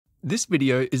This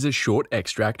video is a short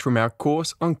extract from our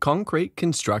course on concrete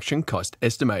construction cost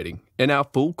estimating. In our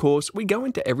full course, we go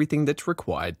into everything that's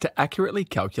required to accurately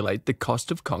calculate the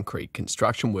cost of concrete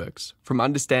construction works, from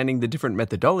understanding the different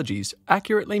methodologies,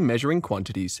 accurately measuring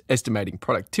quantities, estimating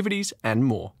productivities, and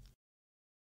more.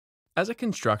 As a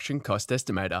construction cost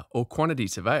estimator or quantity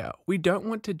surveyor, we don't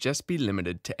want to just be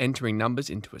limited to entering numbers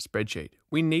into a spreadsheet.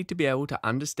 We need to be able to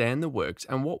understand the works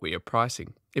and what we are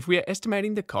pricing. If we are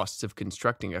estimating the costs of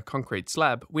constructing a concrete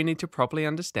slab, we need to properly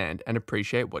understand and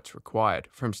appreciate what's required,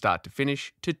 from start to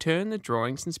finish, to turn the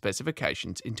drawings and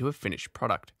specifications into a finished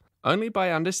product. Only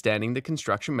by understanding the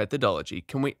construction methodology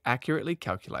can we accurately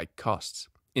calculate costs.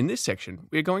 In this section,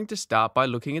 we are going to start by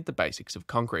looking at the basics of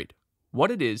concrete. What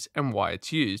it is and why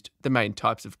it's used, the main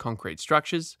types of concrete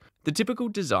structures, the typical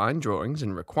design drawings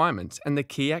and requirements, and the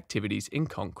key activities in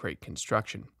concrete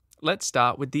construction. Let's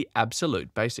start with the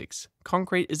absolute basics.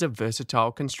 Concrete is a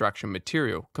versatile construction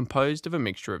material composed of a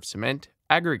mixture of cement,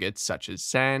 aggregates such as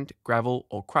sand, gravel,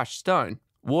 or crushed stone,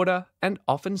 water, and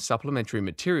often supplementary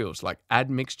materials like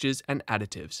admixtures and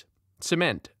additives.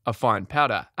 Cement, a fine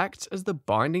powder, acts as the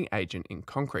binding agent in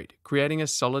concrete, creating a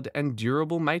solid and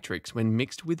durable matrix when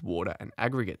mixed with water and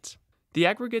aggregates. The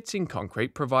aggregates in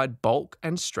concrete provide bulk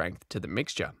and strength to the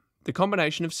mixture. The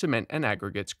combination of cement and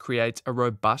aggregates creates a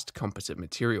robust composite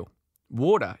material.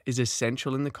 Water is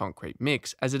essential in the concrete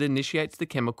mix as it initiates the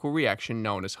chemical reaction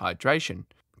known as hydration,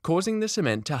 causing the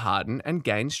cement to harden and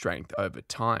gain strength over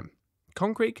time.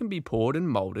 Concrete can be poured and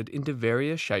moulded into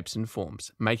various shapes and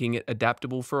forms, making it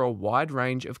adaptable for a wide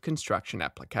range of construction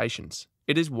applications.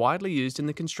 It is widely used in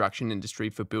the construction industry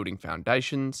for building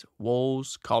foundations,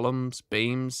 walls, columns,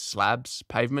 beams, slabs,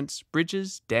 pavements,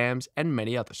 bridges, dams, and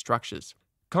many other structures.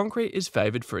 Concrete is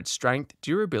favoured for its strength,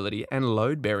 durability, and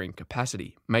load-bearing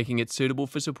capacity, making it suitable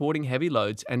for supporting heavy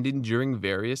loads and enduring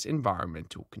various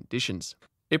environmental conditions.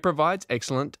 It provides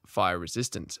excellent fire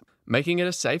resistance, making it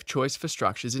a safe choice for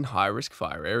structures in high-risk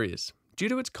fire areas. Due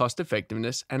to its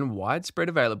cost-effectiveness and widespread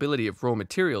availability of raw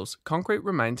materials, concrete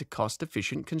remains a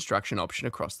cost-efficient construction option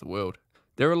across the world.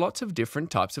 There are lots of different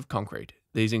types of concrete.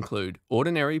 These include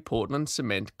ordinary Portland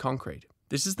cement concrete.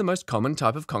 This is the most common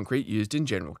type of concrete used in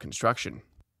general construction.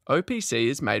 OPC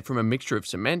is made from a mixture of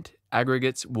cement,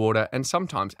 aggregates, water, and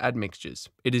sometimes admixtures.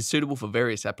 It is suitable for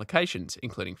various applications,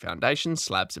 including foundations,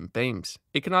 slabs, and beams.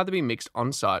 It can either be mixed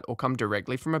on-site or come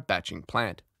directly from a batching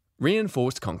plant.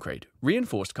 Reinforced concrete.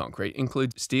 Reinforced concrete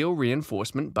includes steel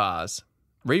reinforcement bars,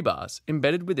 rebars,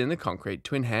 embedded within the concrete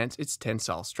to enhance its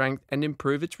tensile strength and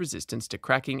improve its resistance to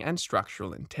cracking and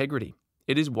structural integrity.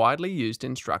 It is widely used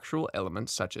in structural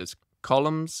elements such as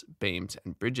columns, beams,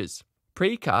 and bridges.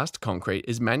 Precast concrete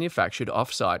is manufactured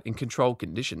off-site in controlled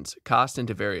conditions, cast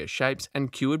into various shapes,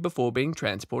 and cured before being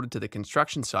transported to the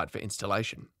construction site for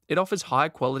installation. It offers high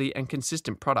quality and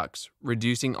consistent products,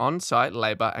 reducing on-site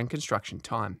labour and construction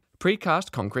time.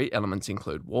 Precast concrete elements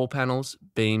include wall panels,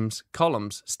 beams,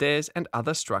 columns, stairs, and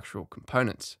other structural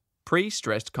components.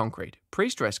 Pre-stressed concrete.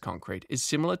 Pre-stressed concrete is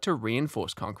similar to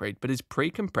reinforced concrete but is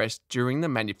pre-compressed during the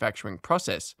manufacturing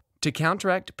process to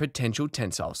counteract potential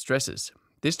tensile stresses.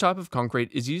 This type of concrete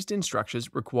is used in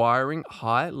structures requiring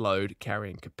high load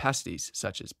carrying capacities,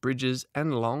 such as bridges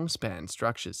and long span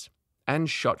structures. And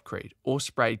shotcrete, or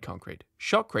sprayed concrete.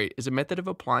 Shotcrete is a method of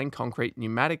applying concrete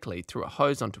pneumatically through a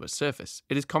hose onto a surface.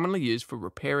 It is commonly used for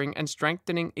repairing and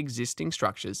strengthening existing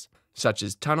structures, such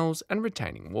as tunnels and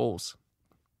retaining walls.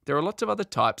 There are lots of other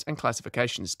types and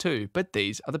classifications too, but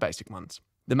these are the basic ones.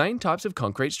 The main types of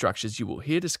concrete structures you will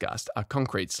hear discussed are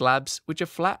concrete slabs, which are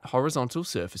flat horizontal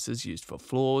surfaces used for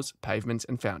floors, pavements,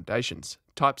 and foundations.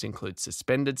 Types include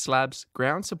suspended slabs,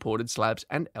 ground-supported slabs,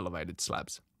 and elevated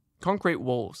slabs. Concrete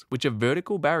walls, which are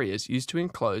vertical barriers used to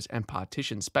enclose and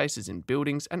partition spaces in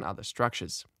buildings and other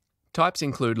structures. Types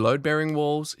include load-bearing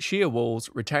walls, shear walls,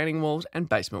 retaining walls, and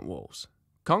basement walls.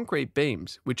 Concrete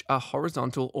beams, which are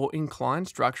horizontal or inclined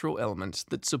structural elements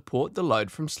that support the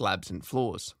load from slabs and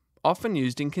floors, often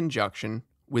used in conjunction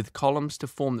with columns to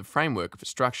form the framework of a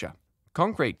structure.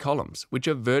 Concrete columns, which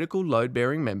are vertical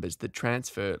load-bearing members that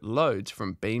transfer loads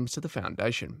from beams to the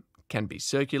foundation, can be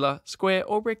circular, square,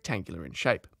 or rectangular in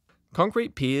shape.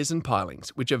 Concrete piers and pilings,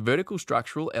 which are vertical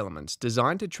structural elements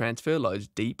designed to transfer loads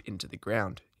deep into the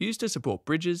ground, used to support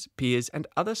bridges, piers, and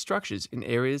other structures in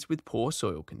areas with poor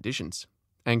soil conditions.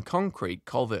 And concrete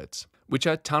culverts, which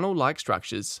are tunnel-like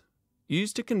structures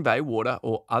used to convey water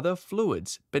or other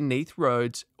fluids beneath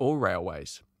roads or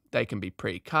railways. They can be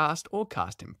pre-cast or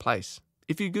cast in place.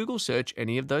 If you Google search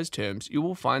any of those terms, you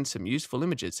will find some useful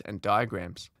images and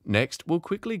diagrams. Next, we'll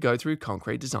quickly go through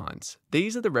concrete designs.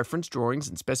 These are the reference drawings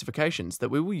and specifications that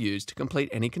we will use to complete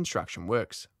any construction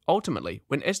works. Ultimately,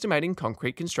 when estimating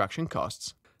concrete construction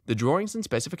costs, the drawings and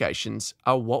specifications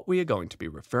are what we are going to be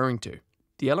referring to.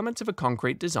 The elements of a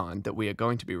concrete design that we are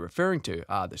going to be referring to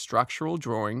are the structural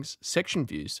drawings, section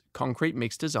views, concrete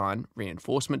mix design,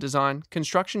 reinforcement design,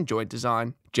 construction joint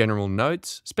design, general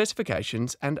notes,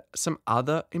 specifications, and some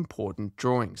other important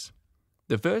drawings.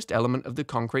 The first element of the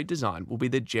concrete design will be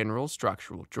the general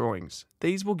structural drawings.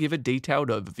 These will give a detailed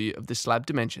overview of the slab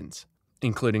dimensions,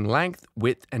 including length,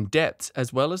 width, and depths,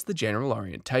 as well as the general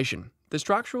orientation. The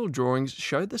structural drawings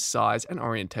show the size and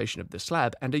orientation of the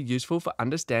slab and are useful for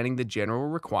understanding the general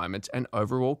requirements and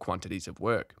overall quantities of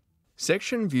work.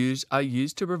 Section views are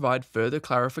used to provide further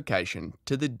clarification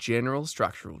to the general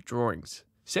structural drawings.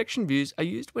 Section views are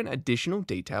used when additional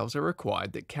details are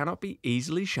required that cannot be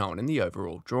easily shown in the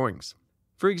overall drawings.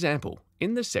 For example,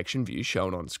 in the section view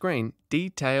shown on screen,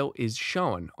 detail is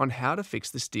shown on how to fix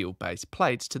the steel base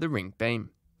plates to the ring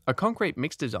beam. A concrete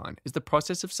mix design is the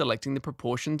process of selecting the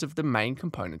proportions of the main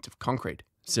components of concrete,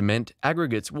 cement,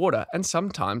 aggregates, water, and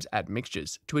sometimes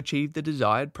admixtures to achieve the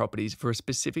desired properties for a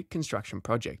specific construction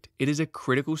project. It is a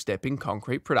critical step in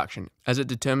concrete production as it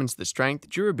determines the strength,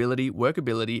 durability,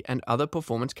 workability, and other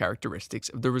performance characteristics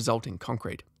of the resulting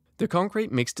concrete. The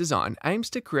concrete mix design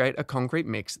aims to create a concrete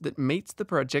mix that meets the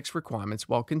project's requirements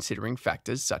while considering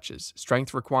factors such as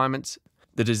strength requirements,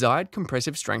 the desired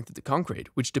compressive strength of the concrete,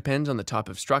 which depends on the type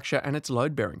of structure and its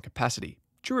load-bearing capacity.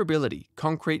 Durability.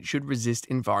 Concrete should resist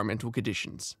environmental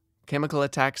conditions, chemical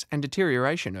attacks, and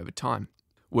deterioration over time.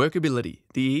 Workability.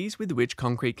 The ease with which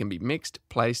concrete can be mixed,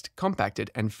 placed,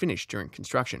 compacted, and finished during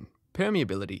construction.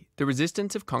 Permeability. The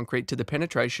resistance of concrete to the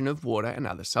penetration of water and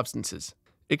other substances.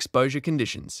 Exposure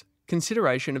conditions.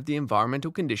 Consideration of the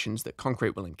environmental conditions that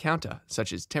concrete will encounter,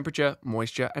 such as temperature,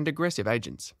 moisture, and aggressive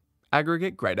agents.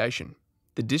 Aggregate gradation.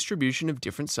 The distribution of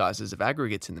different sizes of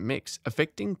aggregates in the mix,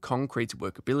 affecting concrete's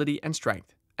workability and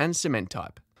strength, and cement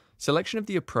type. Selection of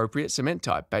the appropriate cement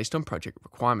type based on project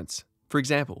requirements. For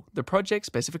example, the project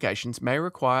specifications may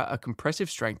require a compressive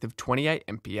strength of 28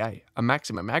 MPa, a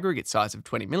maximum aggregate size of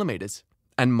 20 mm,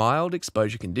 and mild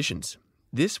exposure conditions.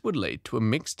 This would lead to a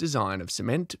mixed design of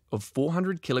cement of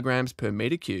 400 kg per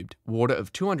meter cubed, water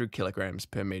of 200 kg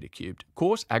per meter cubed,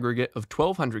 coarse aggregate of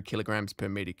 1200 kg per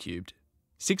meter cubed,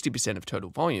 60% of total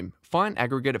volume, fine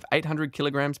aggregate of 800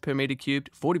 kg per meter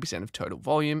cubed, 40% of total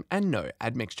volume, and no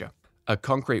admixture. A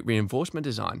concrete reinforcement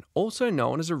design, also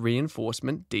known as a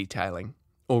reinforcement detailing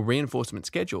or reinforcement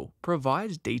schedule,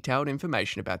 provides detailed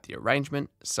information about the arrangement,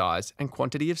 size, and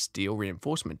quantity of steel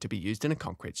reinforcement to be used in a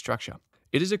concrete structure.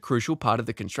 It is a crucial part of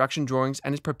the construction drawings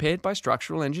and is prepared by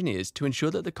structural engineers to ensure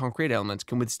that the concrete elements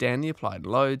can withstand the applied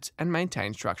loads and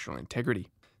maintain structural integrity.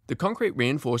 The concrete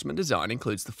reinforcement design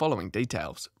includes the following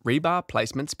details. Rebar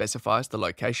placement specifies the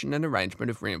location and arrangement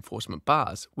of reinforcement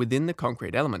bars within the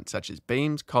concrete element, such as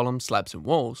beams, columns, slabs, and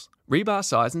walls. Rebar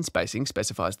size and spacing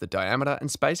specifies the diameter and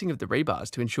spacing of the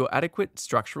rebars to ensure adequate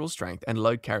structural strength and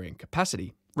load carrying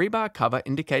capacity. Rebar cover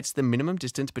indicates the minimum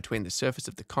distance between the surface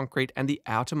of the concrete and the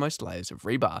outermost layers of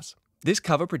rebars. This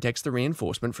cover protects the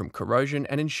reinforcement from corrosion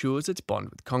and ensures its bond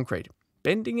with concrete.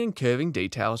 Bending and curving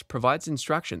details provides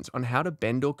instructions on how to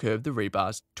bend or curve the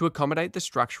rebars to accommodate the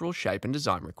structural shape and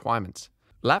design requirements.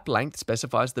 Lap length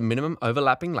specifies the minimum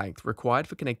overlapping length required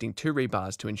for connecting two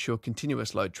rebars to ensure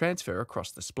continuous load transfer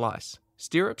across the splice.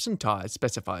 Stirrups and ties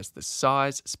specifies the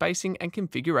size, spacing, and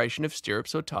configuration of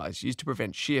stirrups or ties used to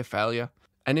prevent shear failure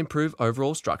and improve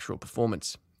overall structural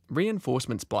performance.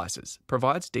 Reinforcement splices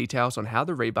provides details on how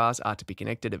the rebars are to be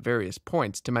connected at various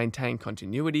points to maintain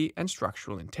continuity and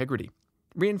structural integrity.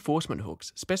 Reinforcement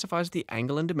hooks specifies the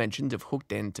angle and dimensions of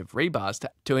hooked ends of rebars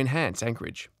to enhance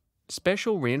anchorage.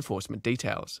 Special reinforcement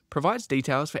details provides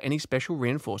details for any special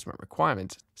reinforcement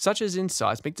requirements, such as in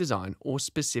seismic design or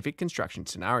specific construction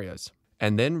scenarios.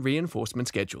 And then reinforcement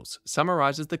schedules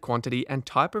summarizes the quantity and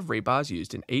type of rebars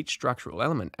used in each structural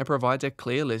element and provides a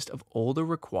clear list of all the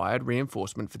required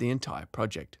reinforcement for the entire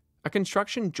project. A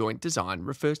construction joint design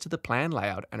refers to the plan,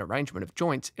 layout, and arrangement of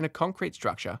joints in a concrete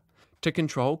structure to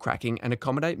control cracking and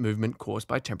accommodate movement caused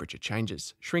by temperature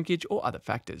changes, shrinkage, or other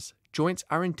factors. Joints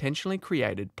are intentionally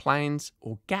created planes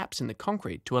or gaps in the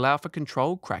concrete to allow for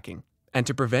controlled cracking and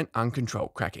to prevent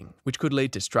uncontrolled cracking, which could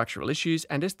lead to structural issues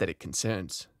and aesthetic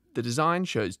concerns. The design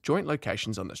shows joint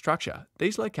locations on the structure.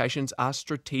 These locations are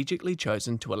strategically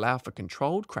chosen to allow for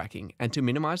controlled cracking and to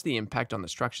minimize the impact on the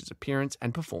structure's appearance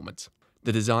and performance.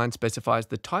 The design specifies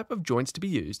the type of joints to be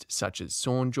used, such as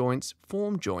sawn joints,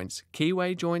 form joints,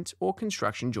 keyway joints, or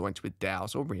construction joints with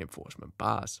dowels or reinforcement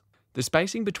bars. The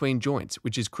spacing between joints,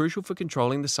 which is crucial for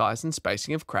controlling the size and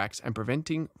spacing of cracks and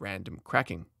preventing random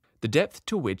cracking. The depth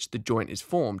to which the joint is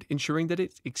formed, ensuring that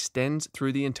it extends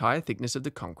through the entire thickness of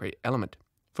the concrete element.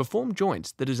 For form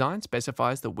joints, the design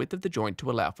specifies the width of the joint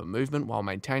to allow for movement while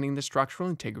maintaining the structural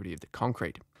integrity of the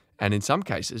concrete. And in some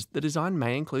cases, the design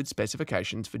may include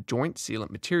specifications for joint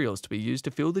sealant materials to be used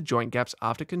to fill the joint gaps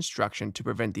after construction to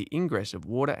prevent the ingress of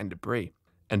water and debris.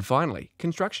 And finally,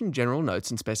 construction general notes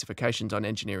and specifications on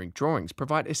engineering drawings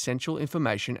provide essential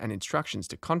information and instructions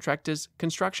to contractors,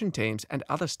 construction teams, and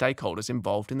other stakeholders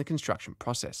involved in the construction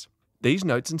process. These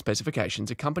notes and specifications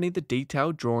accompany the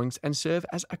detailed drawings and serve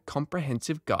as a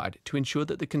comprehensive guide to ensure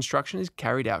that the construction is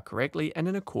carried out correctly and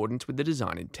in accordance with the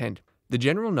design intent. The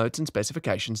general notes and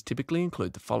specifications typically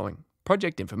include the following: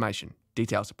 project information,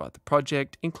 details about the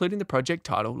project, including the project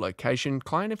title, location,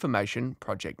 client information,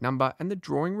 project number, and the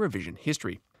drawing revision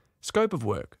history. Scope of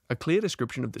work, a clear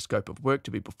description of the scope of work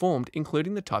to be performed,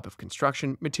 including the type of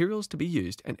construction, materials to be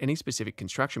used, and any specific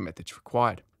construction methods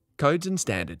required. Codes and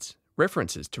standards,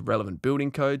 references to relevant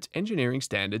building codes, engineering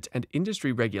standards, and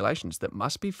industry regulations that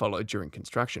must be followed during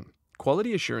construction.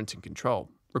 Quality assurance and control,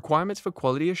 requirements for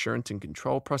quality assurance and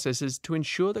control processes to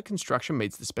ensure that construction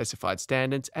meets the specified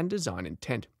standards and design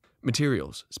intent.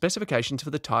 Materials, specifications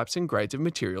for the types and grades of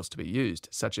materials to be used,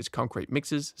 such as concrete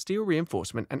mixes, steel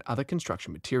reinforcement, and other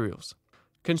construction materials.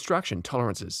 Construction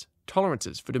tolerances,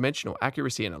 tolerances for dimensional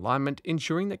accuracy and alignment,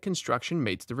 ensuring that construction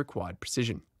meets the required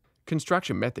precision.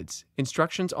 Construction methods,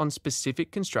 instructions on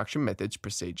specific construction methods,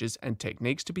 procedures, and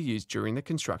techniques to be used during the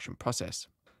construction process.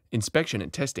 Inspection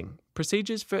and testing,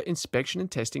 procedures for inspection and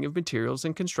testing of materials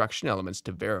and construction elements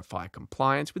to verify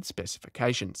compliance with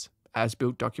specifications.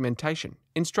 As-built documentation,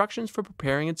 instructions for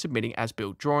preparing and submitting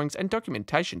as-built drawings and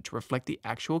documentation to reflect the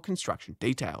actual construction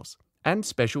details. And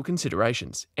special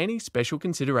considerations, any special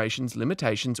considerations,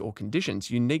 limitations, or conditions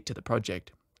unique to the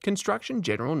project. Construction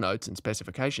general notes and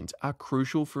specifications are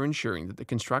crucial for ensuring that the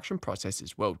construction process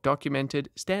is well documented,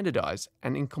 standardized,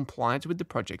 and in compliance with the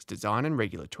project's design and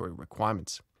regulatory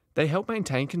requirements. They help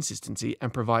maintain consistency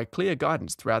and provide clear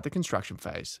guidance throughout the construction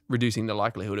phase, reducing the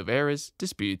likelihood of errors,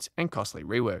 disputes, and costly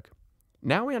rework.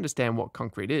 Now we understand what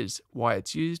concrete is, why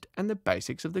it's used, and the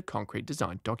basics of the concrete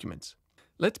design documents.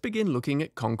 Let's begin looking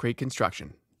at concrete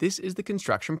construction. This is the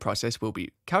construction process we'll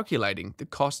be calculating the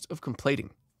costs of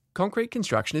completing. Concrete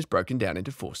construction is broken down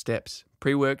into 4 steps: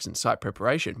 pre-works and site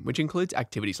preparation, which includes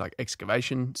activities like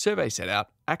excavation, survey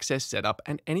setup, access setup,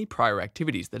 and any prior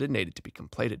activities that are needed to be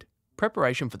completed.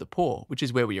 Preparation for the pour, which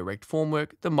is where we erect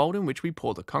formwork, the mold in which we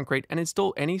pour the concrete and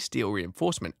install any steel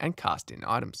reinforcement and cast-in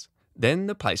items. Then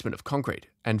the placement of concrete.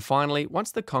 And finally,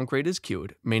 once the concrete is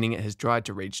cured, meaning it has dried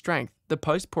to reach strength, the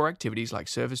post-pour activities like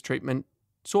surface treatment,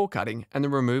 saw cutting, and the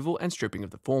removal and stripping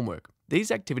of the formwork. These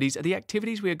activities are the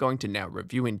activities we are going to now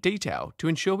review in detail to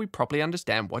ensure we properly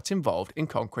understand what's involved in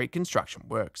concrete construction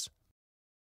works.